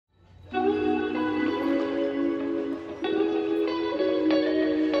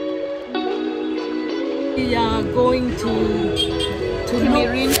we are going to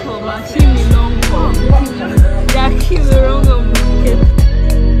Kimirongo market. Yeah, Kimirongo market.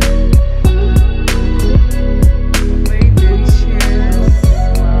 Very delicious.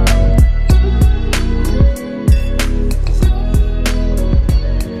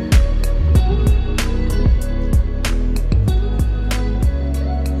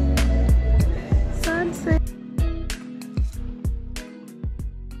 Sunset.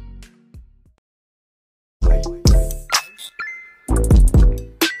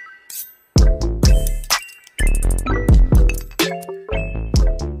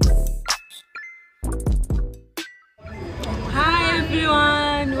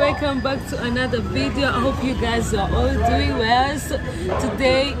 Welcome back to another video. I hope you guys are all doing well. So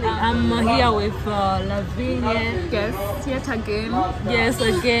today I'm here with Lavigne. Yes, yet again. Yes,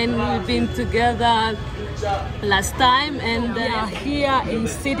 again, we've been together last time, and we are here in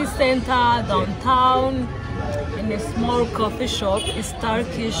city center downtown in a small coffee shop. It's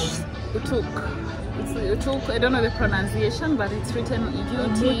Turkish. Utuk. I don't know the pronunciation, but it's written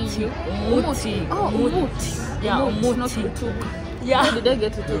Umuti. Oh, Umuti. Yeah, Umuti. Not Utuk. Yeah. Where did I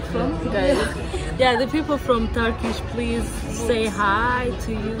get Utuk from, guys? Yeah, the people from Turkish, please say hi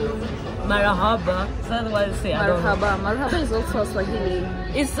to you. Marhaba. Is that what I say? Marhaba. Marhaba is also Swahili.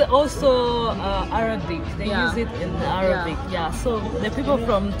 It's also Arabic. They use it in Arabic. Yeah. So the people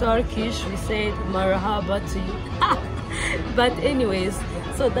from Turkish, we say marhaba to you. But anyways,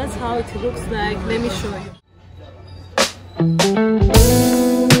 so that's how it looks like. Let me show you.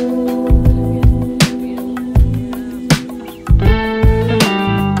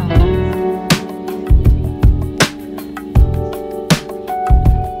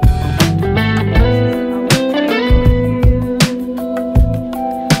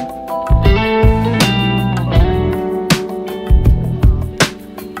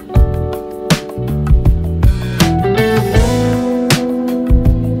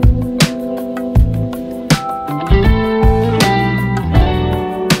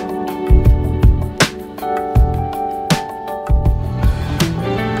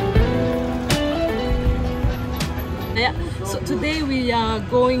 Yeah, so today we are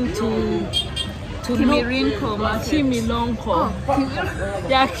going to Kimirongo market.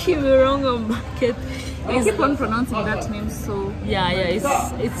 Yeah, Kimirongo market. I keep on pronouncing that name so. Yeah,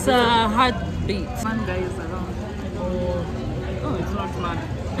 it's a heartbeat. Man guy is around. Oh, it's not mad.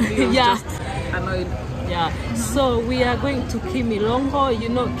 Yeah. Just annoyed. Yeah, so we are going to Kimirongo. You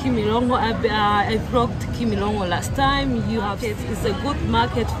know Kimirongo, I vlogged Kimirongo last time. It's a good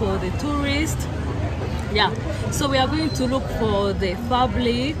market for the tourists. Yeah, so we are going to look for the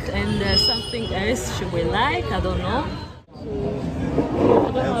fabric and something else she will like. I don't know.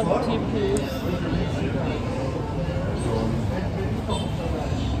 I don't have GPS.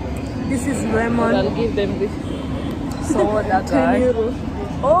 This is lemon. I'll give them this. So that 10 euros.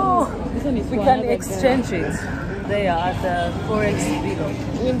 Oh, this one is we can exchange it. They are at the Forex Bureau.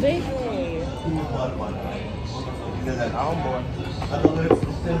 Will they?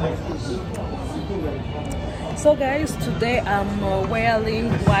 So guys, today I'm wearing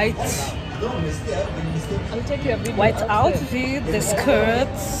white outfit, the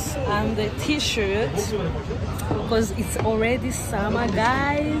skirts and the t-shirt because it's already summer,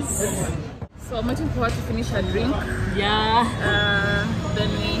 guys. So I'm waiting for her to finish her drink. Yeah.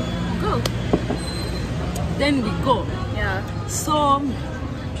 Then we go. Yeah. So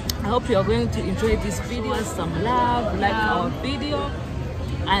I hope you are going to enjoy this video. Some love, like our video,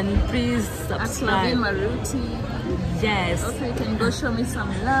 and please subscribe. Yes. Okay, you can go show me some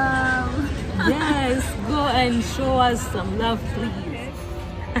love. Yes, go and show us some love, please.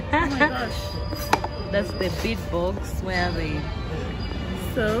 Oh my gosh. That's the beatbox where they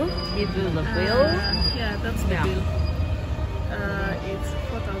give you the bill. Yeah, that's the bill. It's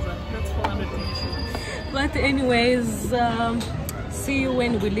 4,000. That's 400 insurance. But anyways, see you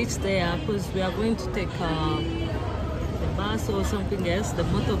when we reach there, because we are going to take the bus or something else, the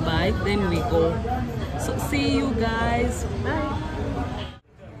motorbike, then we go. So see you guys. Bye.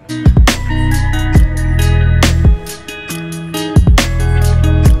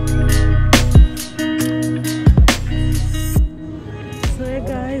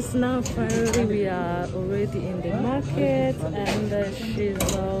 Now finally we are already in the market, and she's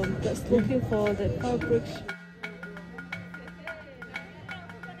just looking for the fabric.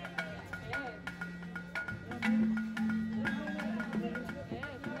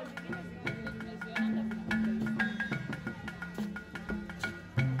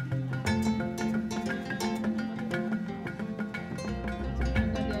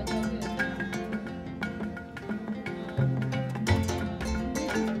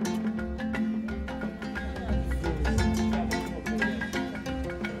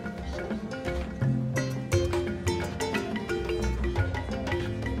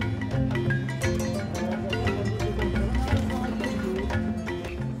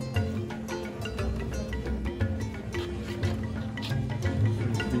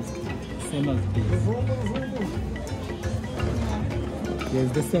 Yes,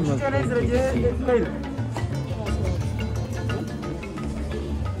 the same as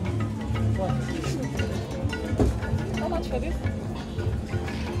How much for this?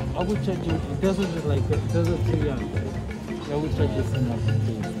 I would charge you. This is like this is 300. I would charge you some of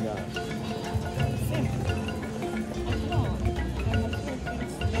these. Yeah. Same. No,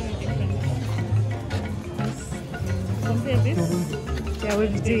 very different. Compare this. Yeah,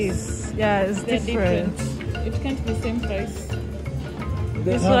 with this. Yeah, it's They're different. It can't be same price.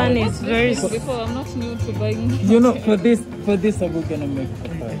 This one is very. Before, I'm not new to buying. You know, for this, I'm gonna make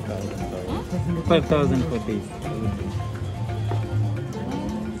 5,000. 5,000 for this.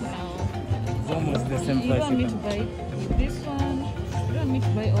 It's almost the same You price. want me to buy this one? You want me to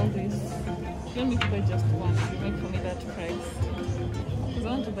buy all this? You want me to buy just one? You make for me that price. Because I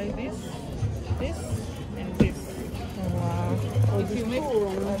want to buy this, and this. Oh, wow. If you make a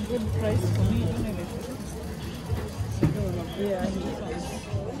good price for me, you don't have it. Yeah.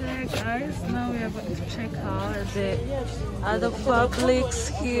 Hey guys, now we are going to check out the other publics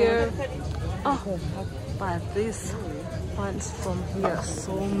here. Oh, but this one's from here,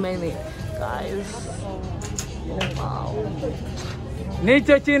 so many guys. Wow.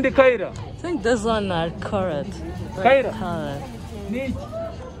 Nature in the Kaira. I think this one are carrot. Kaira.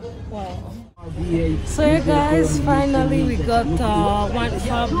 Wow. So yeah guys, finally we got one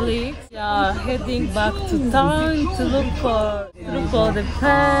public. We are heading back to town to look for the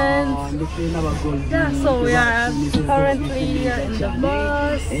pants. Yeah, so we are currently here in the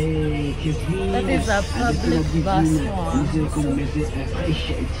bus. That is a public bus one.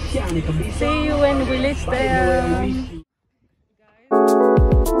 See you when we reach there.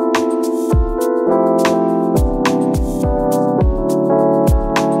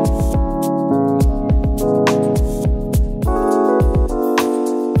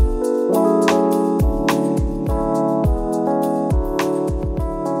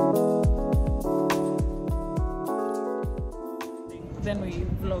 Then we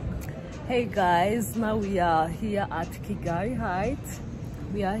vlog. Hey guys, now we are here at Kigali Heights.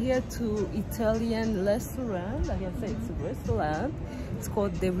 We are here to Italian restaurant. I can say it's a restaurant. It's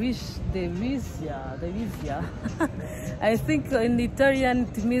called the Rizia. I think in Italian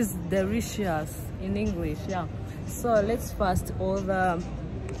it means delicious in English. Yeah. So let's first order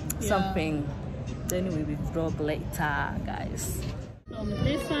something. Then we will vlog later, guys.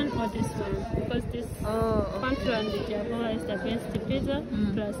 This one or this one, because this Panto and the Java is the best pizza,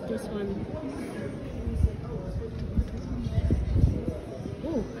 plus this one.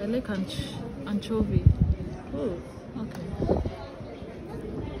 Oh, I like anchovy. Oh, Okay.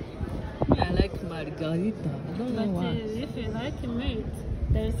 I like margarita. I don't know But why. if you like meat,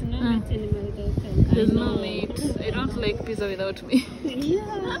 there's no meat in margarita. There's no meat. I don't like pizza without meat.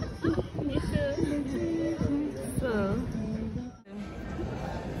 Yeah, me too. So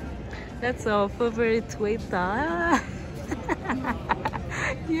that's our favorite waiter.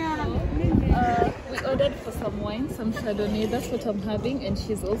 Yeah. We ordered for some wine, some Chardonnay. That's what I'm having, and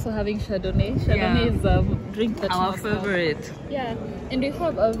she's also having Chardonnay. Chardonnay is a drink that Our she must have. favorite. Yeah, and we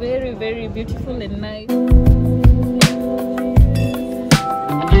have a very, very beautiful and nice.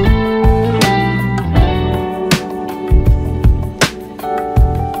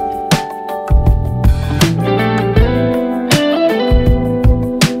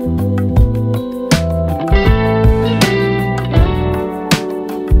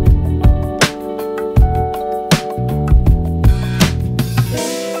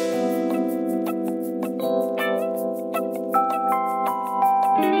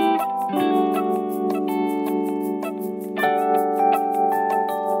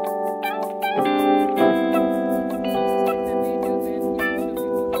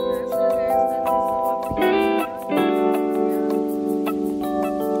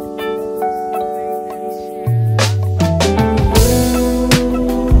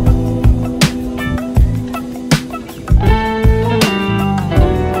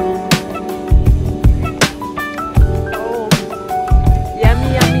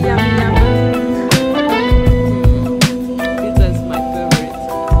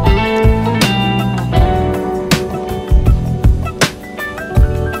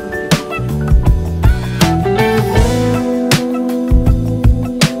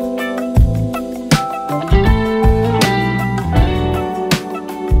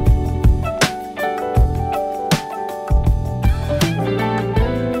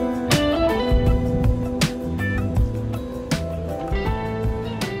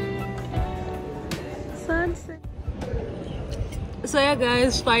 So yeah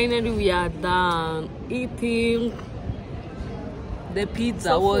guys, finally we are done eating. The pizza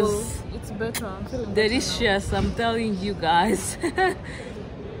So was full. It's better. I'm feeling delicious, I'm telling you guys.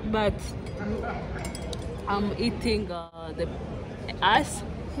 But I'm eating the ice.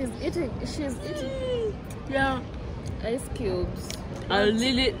 She's eating. Yeah, Ice cubes. I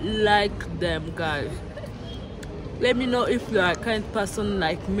really like them, guys. Let me know if you're a kind person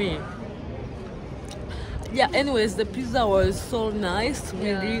like me. Yeah, anyways, the pizza was so nice.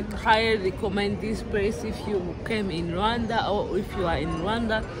 We really highly recommend this place. If you came in Rwanda, or if you are in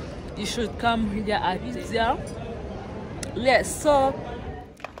Rwanda, you should come here at pizza. Yes, so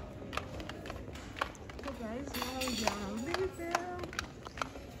Guys, now we are leaving.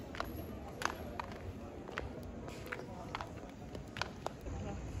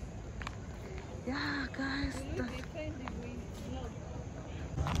 yeah, guys,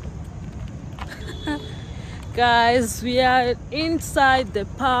 guys, we are inside the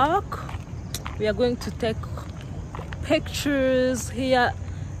park. We are going to take pictures here,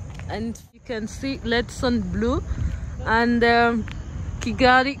 and you can see Ledson Blue and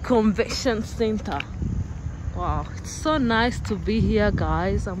Kigali Convention Center. Wow, it's so nice to be here,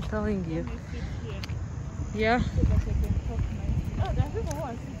 guys, I'm telling you. Yeah, Oh, there are people who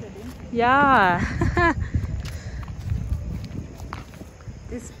are seated in. yeah.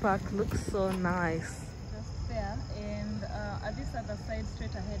 This park looks so nice. Just there, and at this other side,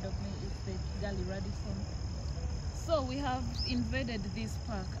 straight ahead of me, is the Kigali Radisson. So we have invaded this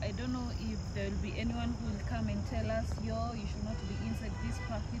park. I don't know if there will be anyone who will come and tell us, yo, you should not be inside this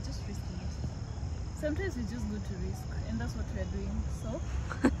park. You're just risking it. Sometimes it's just good to risk, and that's what we're doing. So,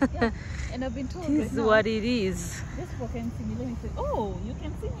 yeah. And I've been told This right is now, what it is. this people can see me. Let me say, oh, you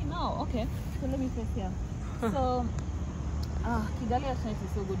can see me now. Okay, so let me press here. So, Kigali at night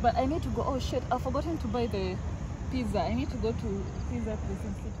is so good, but I need to go. Oh shit, I've forgotten to buy the pizza. I need to go to pizza place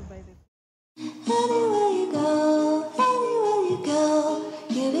and see to buy the. Anywhere you go,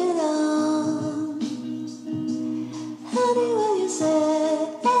 give it on. Anywhere you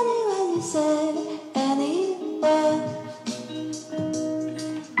say, anywhere.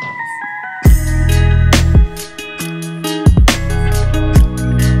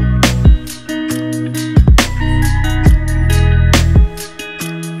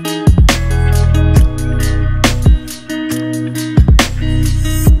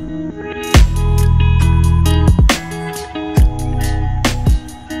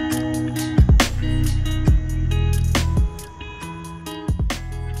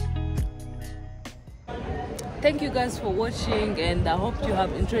 Thank you guys for watching, and I hope you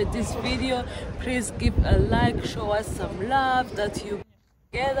have enjoyed this video. Please give a like, show us some love that you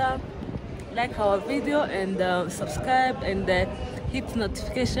together, like our video, and subscribe, and hit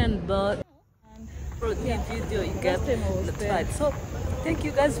notification bell for the video you get notified. So thank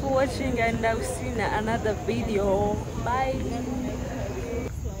you guys for watching, and I'll see you in another video. Bye.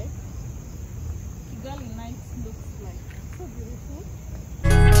 Kigali nights looks like so beautiful.